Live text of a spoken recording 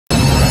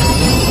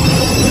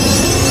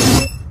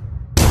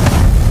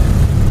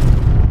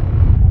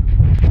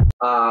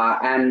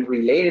And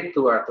related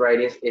to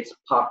arthritis, it's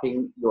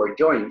popping your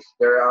joints.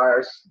 There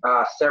are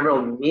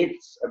several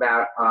myths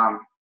about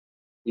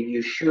if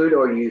you should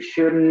or you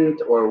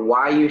shouldn't, or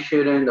why you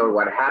shouldn't, or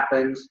what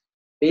happens.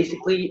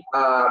 Basically,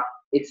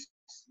 it's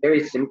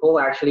very simple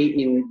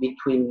actually. In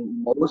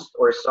between most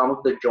or some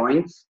of the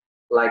joints,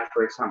 like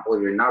for example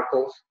your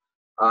knuckles,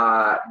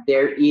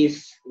 there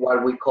is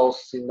what we call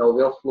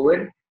synovial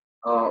fluid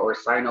or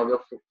synovial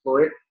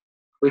fluid,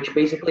 which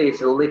basically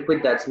is a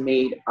liquid that's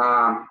made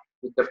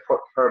with the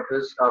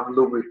purpose of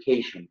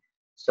lubrication.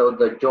 So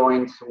the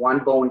joints,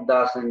 one bone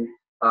doesn't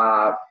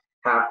have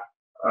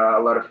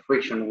a lot of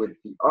friction with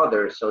the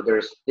other, so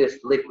there's this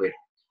liquid.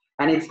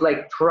 And it's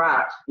like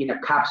trapped in a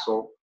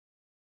capsule.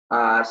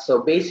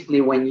 So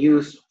basically when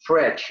you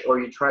stretch or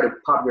you try to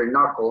pop your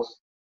knuckles,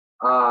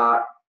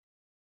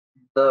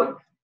 the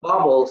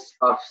bubbles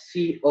of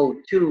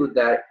CO2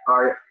 that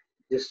are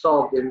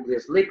dissolved in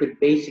this liquid,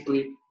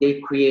 basically they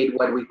create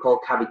what we call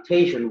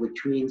cavitation,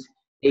 which means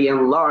they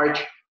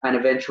enlarge and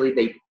eventually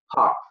they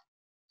pop.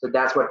 So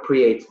that's what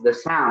creates the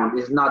sound.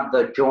 It's not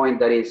the joint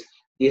that is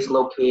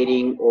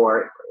dislocating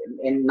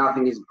and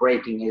nothing is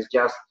breaking. It's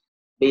just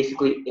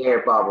basically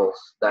air bubbles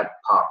that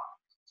pop.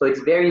 So it's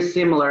very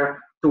similar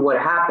to what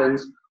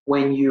happens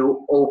when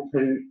you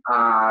open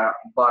a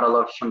bottle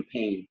of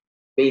champagne.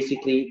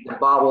 Basically, the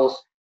bubbles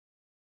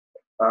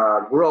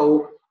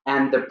grow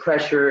and the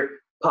pressure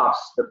pops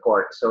the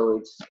cork.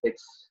 So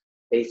it's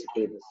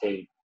basically the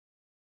same.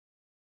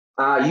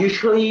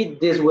 Usually,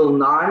 this will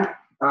not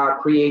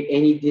create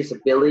any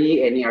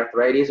disability, any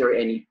arthritis, or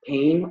any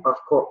pain. Of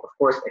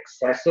course,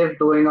 excessive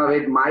doing of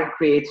it might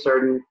create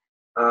certain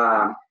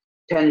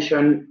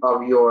tension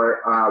of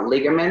your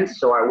ligaments.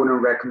 So I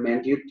wouldn't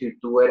recommend you to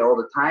do it all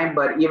the time.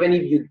 But even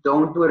if you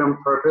don't do it on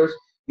purpose,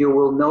 you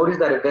will notice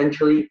that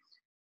eventually,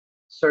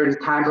 certain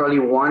times, probably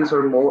once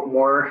or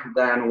more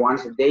than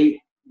once a day,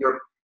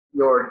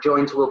 your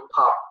joints will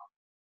pop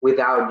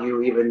without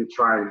you even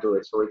trying to do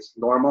it. So it's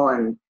normal,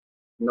 and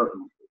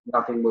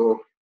nothing will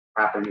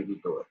happen if you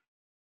do it.